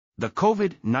The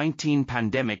COVID-19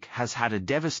 pandemic has had a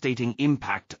devastating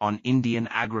impact on Indian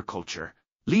agriculture,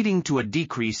 leading to a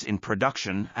decrease in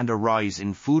production and a rise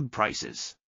in food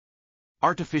prices.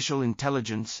 Artificial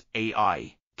intelligence,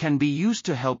 AI, can be used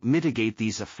to help mitigate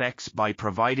these effects by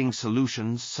providing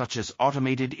solutions such as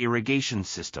automated irrigation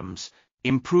systems,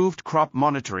 improved crop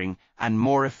monitoring, and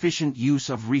more efficient use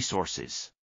of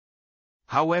resources.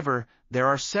 However, there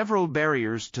are several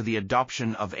barriers to the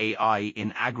adoption of AI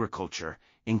in agriculture,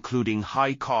 including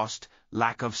high cost,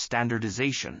 lack of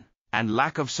standardization, and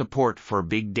lack of support for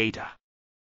big data.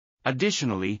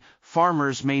 Additionally,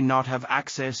 farmers may not have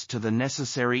access to the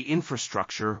necessary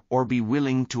infrastructure or be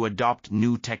willing to adopt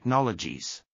new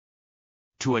technologies.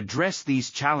 To address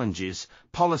these challenges,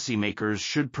 policymakers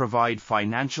should provide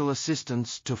financial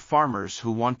assistance to farmers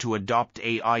who want to adopt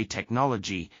AI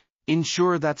technology,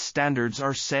 ensure that standards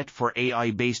are set for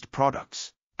AI-based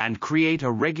products, and create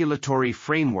a regulatory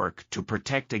framework to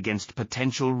protect against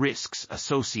potential risks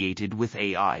associated with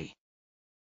AI.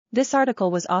 This article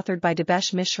was authored by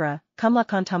Debesh, Mishra,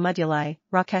 Kamalakanta, Muduli,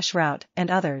 Rakesh, Raut, and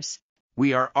others.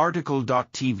 We are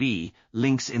RTCLTV,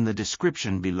 links in the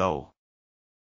description below.